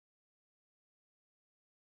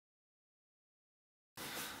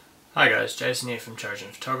Hi guys, Jason here from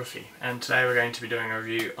Trojan Photography, and today we're going to be doing a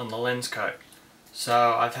review on the Lenscoat.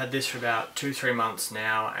 So I've had this for about 2-3 months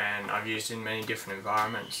now, and I've used it in many different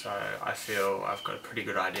environments, so I feel I've got a pretty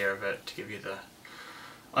good idea of it to give you the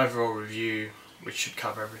overall review, which should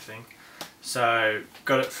cover everything. So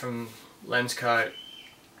got it from Lenscoat.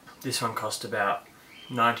 This one cost about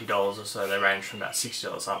 $90 or so. They range from about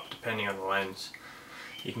 $60 up depending on the lens.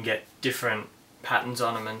 You can get different patterns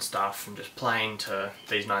on them and stuff, from just plain to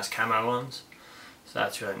these nice camo ones, so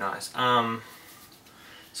that's really nice.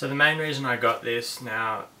 So the main reason I got this,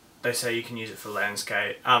 now they say you can use it for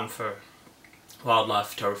landscape, for wildlife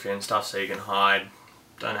photography and stuff, so you can hide.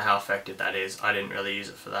 Don't know how effective that is. I didn't really use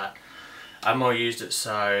it for that. I more used it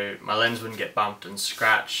so my lens wouldn't get bumped and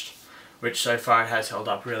scratched, which so far it has held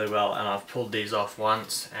up really well, and I've pulled these off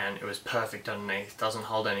once and it was perfect underneath. Doesn't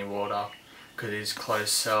hold any water because it is closed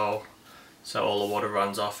cell, so all the water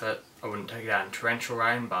runs off it. I wouldn't take it out in torrential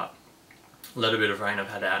rain, but a little bit of rain I've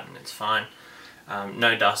had out and it's fine.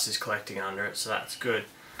 No dust is collecting under it, so that's good.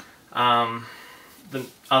 The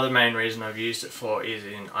other main reason I've used it for is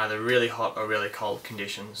in either really hot or really cold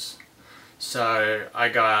conditions. So I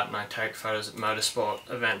go out and I take photos at motorsport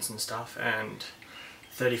events and stuff, and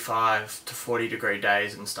 35 to 40 degree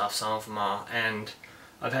days and stuff, some of them are, and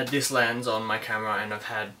I've had this lens on my camera and I've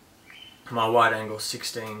had my wide angle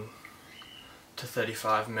 16 to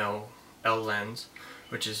 35mm L lens,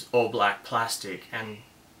 which is all black plastic, and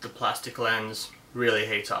the plastic lens really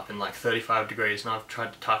heats up in like 35 degrees, and I've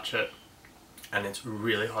tried to touch it and it's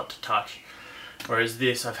really hot to touch. Whereas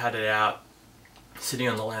this, I've had it out sitting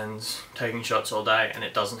on the lens taking shots all day and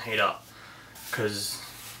it doesn't heat up because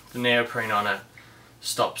the neoprene on it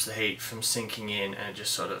stops the heat from sinking in, and it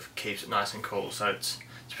just sort of keeps it nice and cool, so it's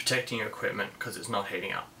protecting your equipment because it's not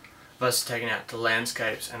heating up. Versus taking it out to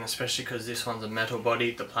landscapes, and especially because this one's a metal body,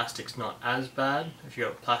 the plastic's not as bad if you've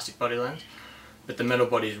got a plastic body lens, but the metal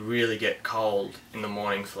bodies really get cold in the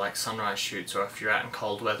morning for like sunrise shoots, or if you're out in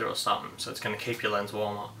cold weather or something, so it's going to keep your lens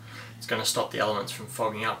warmer. It's going to stop the elements from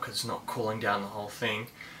fogging up because it's not cooling down the whole thing,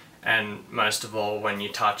 and most of all, when you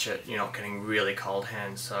touch it, you're not getting really cold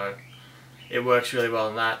hands, so it works really well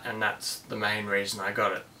in that, and that's the main reason I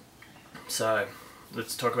got it. So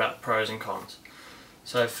let's talk about the pros and cons.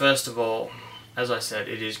 So first of all, as I said,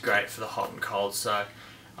 it is great for the hot and cold, so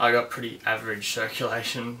I got pretty average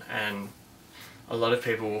circulation, and a lot of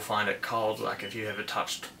people will find it cold, like if you ever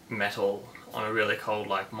touched metal on a really cold,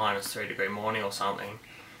 like -3 degree morning or something,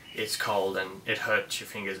 it's cold and it hurts your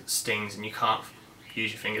fingers, it stings, and you can't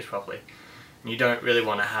use your fingers properly. And you don't really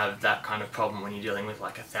want to have that kind of problem when you're dealing with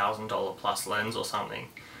like $1,000 plus lens or something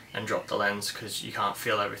and drop the lens because you can't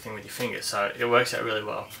feel everything with your fingers, so it works out really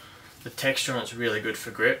well. The texture on it's really good for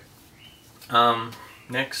grip.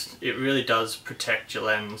 Next, it really does protect your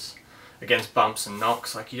lens against bumps and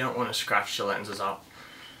knocks. Like, you don't want to scratch your lenses up,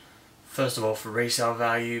 first of all for resale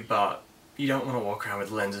value, but you don't want to walk around with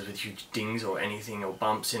lenses with huge dings or anything or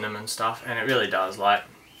bumps in them and stuff, and it really does. Like,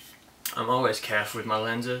 I'm always careful with my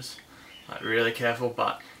lenses, like really careful,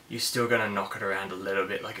 but you're still going to knock it around a little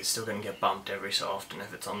bit, like it's still going to get bumped every so often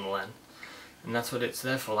if it's on the lens. And that's what it's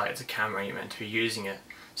there for, like it's a camera, you're meant to be using it.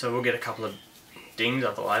 So we'll get a couple of dings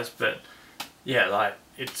otherwise, but yeah, like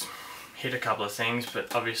it's hit a couple of things,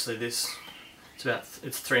 but obviously this,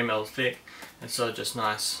 it's 3mm thick, and so just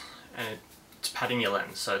nice, and it's padding your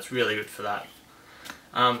lens, so it's really good for that.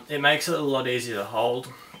 It makes it a lot easier to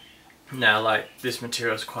hold. Now, like, this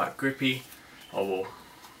material is quite grippy, or well,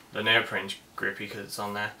 the neoprene's grippy because it's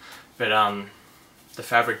on there, but the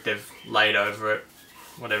fabric they've laid over it,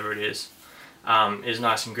 whatever it is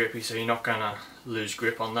nice and grippy, so you're not going to lose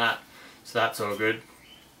grip on that, so that's all good.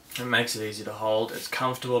 It makes it easy to hold. It's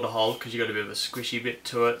comfortable to hold because you've got a bit of a squishy bit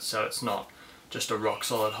to it, so it's not just a rock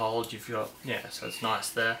solid hold. You've got, yeah, so it's nice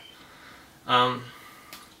there. The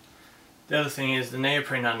other thing is the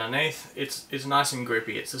neoprene underneath, it's nice and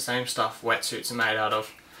grippy. It's the same stuff wetsuits are made out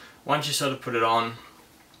of. Once you sort of put it on,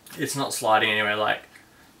 it's not sliding anywhere. Like,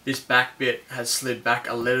 this back bit has slid back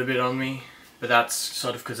a little bit on me, but that's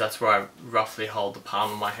sort of because that's where I roughly hold the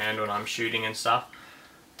palm of my hand when I'm shooting and stuff.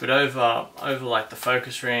 But over like the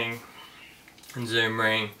focus ring and zoom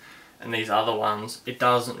ring and these other ones, it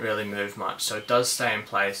doesn't really move much, so it does stay in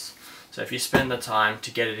place. So if you spend the time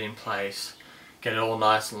to get it in place, get it all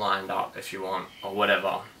nice and lined up if you want, or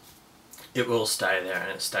whatever, it will stay there,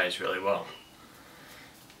 and it stays really well.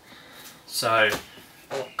 So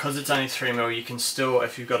because it's only 3mm, you can still,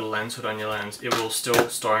 if you've got a lens hood on your lens, it will still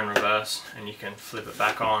store in reverse, and you can flip it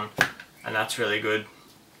back on, and that's really good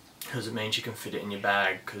because it means you can fit it in your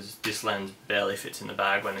bag, because this lens barely fits in the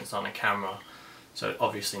bag when it's on a camera, so it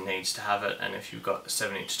obviously needs to have it. And if you've got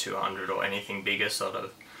 70-200 or anything bigger sort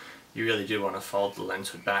of, you really do want to fold the lens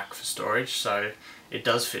hood back for storage, so it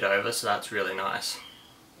does fit over, so that's really nice.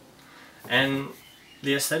 And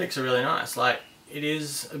the aesthetics are really nice. Like, it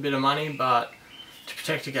is a bit of money, but to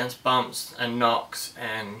protect against bumps and knocks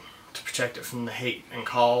and to protect it from the heat and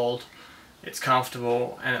cold, it's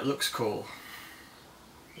comfortable and it looks cool.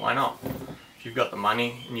 Why not? If you've got the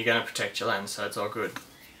money and you're going to protect your lens, so it's all good.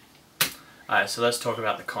 Alright, so let's talk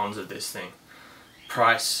about the cons of this thing.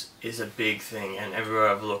 Price is a big thing, and everywhere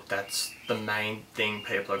I've looked, that's the main thing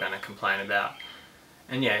people are going to complain about.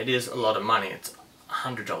 And yeah, it is a lot of money. It's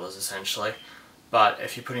 $100 essentially. But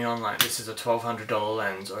if you're putting on, like, this is a $1,200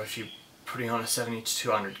 lens, or if you're putting on a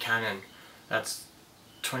 70-200 Canon, that's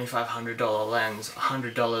 $2,500 lens.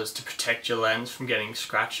 $100 to protect your lens from getting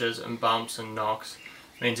scratches and bumps and knocks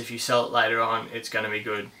means if you sell it later on, it's going to be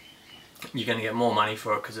good. You're going to get more money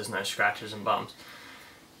for it because there's no scratches and bumps.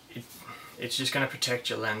 It's just going to protect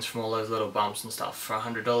your lens from all those little bumps and stuff. For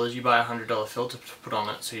 $100, you buy a $100 filter to put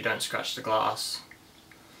on it so you don't scratch the glass.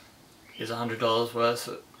 Is $100 worth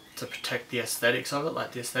it to protect the aesthetics of it?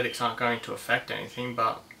 Like, the aesthetics aren't going to affect anything,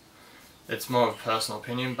 but it's more of a personal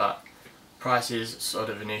opinion. But price is sort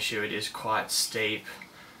of an issue. It is quite steep,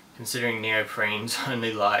 considering neoprene's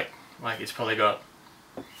only like it's probably got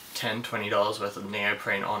 $10-20 worth of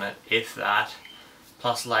neoprene on it, if that,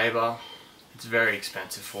 plus labour. It's very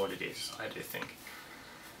expensive for what it is, I do think.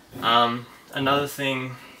 Another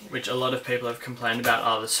thing which a lot of people have complained about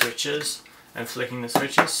are the switches and flicking the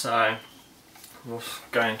switches, so we'll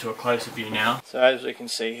go into a closer view now. So as we can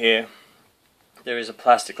see here, there is a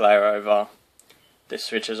plastic layer over the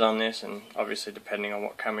switches on this, and obviously depending on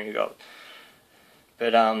what camera you got.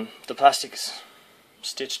 But the plastic's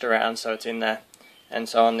stitched around, so it's in there. And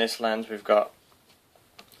so on this lens we've got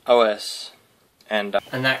OS, and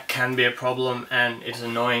that can be a problem, and it's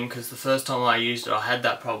annoying because the first time I used it I had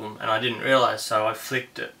that problem and I didn't realise, so I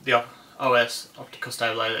flicked it, the OS, optical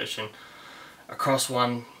stabilization, across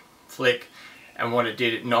one flick, and what it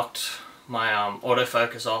did, it knocked my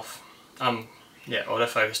autofocus off,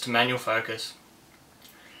 autofocus to manual focus,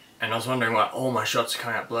 and I was wondering why all my shots are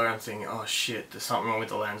coming out blurry. I'm thinking, oh shit, there's something wrong with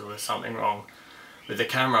the lens, or there's something wrong with the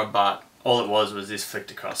camera, but all it was this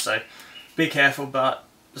flicked across. So be careful, but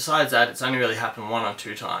besides that, it's only really happened 1 or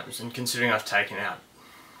 2 times, and considering I've taken out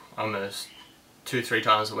almost 2-3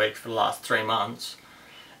 times a week for the last 3 months,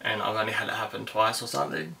 and I've only had it happen twice or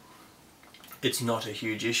something, it's not a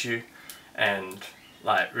huge issue. And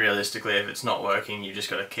like, realistically, if it's not working, you just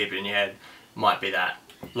got to keep it in your head. Might be that.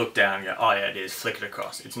 Look down and go, oh yeah, it is, flick it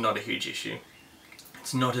across. It's not a huge issue.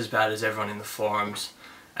 It's not as bad as everyone in the forums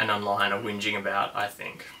and online are whinging about, I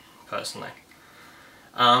think, personally.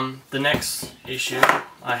 The next issue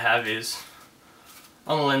I have is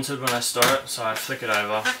on the lens hood when I store it, so I flick it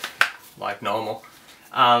over like normal.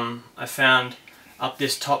 I found up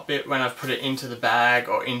this top bit when I've put it into the bag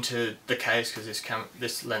or into the case, because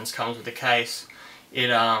this lens comes with a case,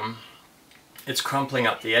 it's crumpling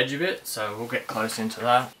up the edge of it, so we'll get close into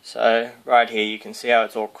that. So right here you can see how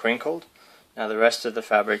it's all crinkled. Now the rest of the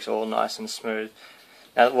fabric's all nice and smooth.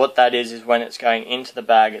 Now what that is when it's going into the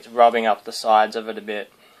bag, it's rubbing up the sides of it a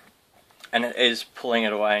bit, and it is pulling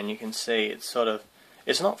it away, and you can see it's sort of,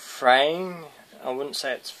 it's not fraying, I wouldn't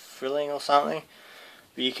say it's frilling or something,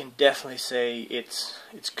 but you can definitely see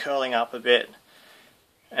it's curling up a bit,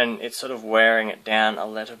 and it's sort of wearing it down a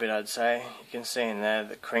little bit, I'd say. You can see in there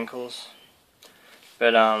the crinkles,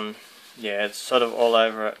 but yeah, it's sort of all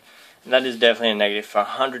over it, and that is definitely a negative for a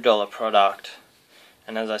 $100 product.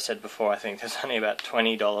 And as I said before, I think there's only about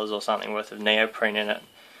 $20 or something worth of neoprene in it,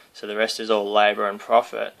 so the rest is all labour and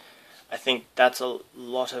profit. I think that's a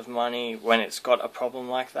lot of money when it's got a problem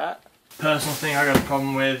like that. Personal thing I got a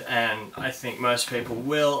problem with, and I think most people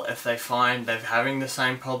will if they find they're having the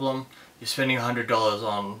same problem. You're spending $100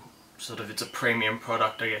 on sort of, it's a premium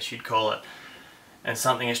product, I guess you'd call it, and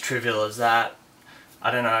something as trivial as that,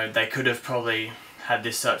 I don't know, they could have probably had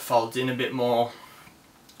this so it folds in a bit more,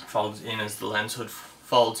 folds in as the lens hood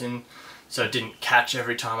folds in, so it didn't catch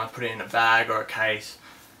every time I put it in a bag or a case.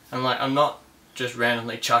 And like, I'm not just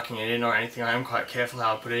randomly chucking it in or anything, I am quite careful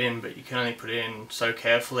how I put it in, but you can only put it in so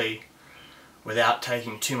carefully without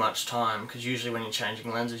taking too much time, because usually when you're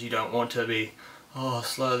changing lenses you don't want to be, oh,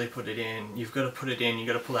 slowly put it in. You've got to put it in, you've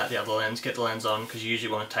got to pull out the other lens, get the lens on, because you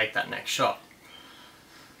usually want to take that next shot.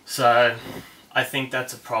 So I think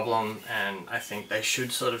that's a problem, and I think they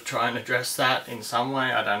should sort of try and address that in some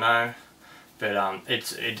way, I don't know. But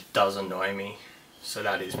it does annoy me, so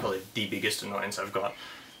that is probably the biggest annoyance I've got.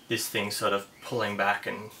 This thing sort of pulling back,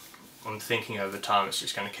 and I'm thinking over time it's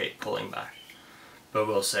just going to keep pulling back. But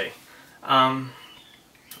we'll see.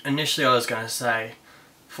 Initially I was going to say,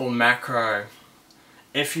 for macro,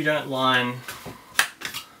 if you don't line,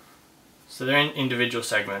 so they're in individual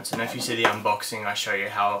segments, and if you see the unboxing I show you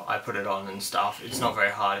how I put it on and stuff, it's not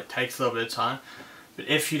very hard, it takes a little bit of time. But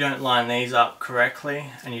if you don't line these up correctly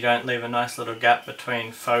and you don't leave a nice little gap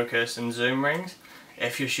between focus and zoom rings,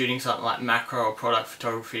 if you're shooting something like macro or product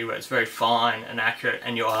photography where it's very fine and accurate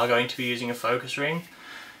and you are going to be using a focus ring,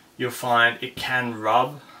 you'll find it can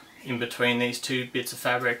rub in between these two bits of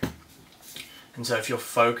fabric. And so if you're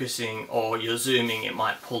focusing or you're zooming, it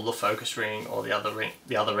might pull the focus ring or the other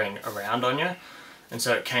ring around on you. And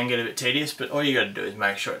so it can get a bit tedious, but all you got to do is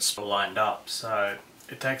make sure it's lined up. So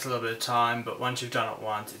it takes a little bit of time, but once you've done it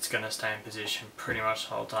once, it's going to stay in position pretty much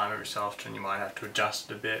the whole time. Every so often you might have to adjust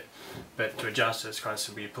it a bit, but to adjust it, it's quite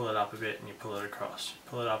simple. You pull it up a bit and you pull it across. You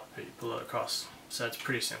pull it up a bit, you pull it across. So it's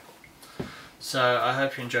pretty simple. So I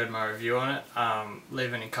hope you enjoyed my review on it.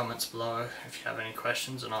 Leave any comments below if you have any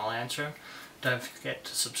questions and I'll answer them. Don't forget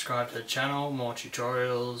to subscribe to the channel, more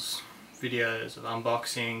tutorials, videos of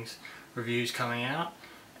unboxings, reviews coming out.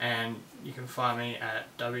 And you can find me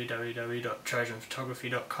at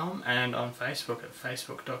www.trojanphotography.com and on Facebook at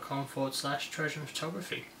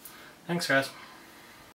facebook.com/trojanphotography. Thanks guys.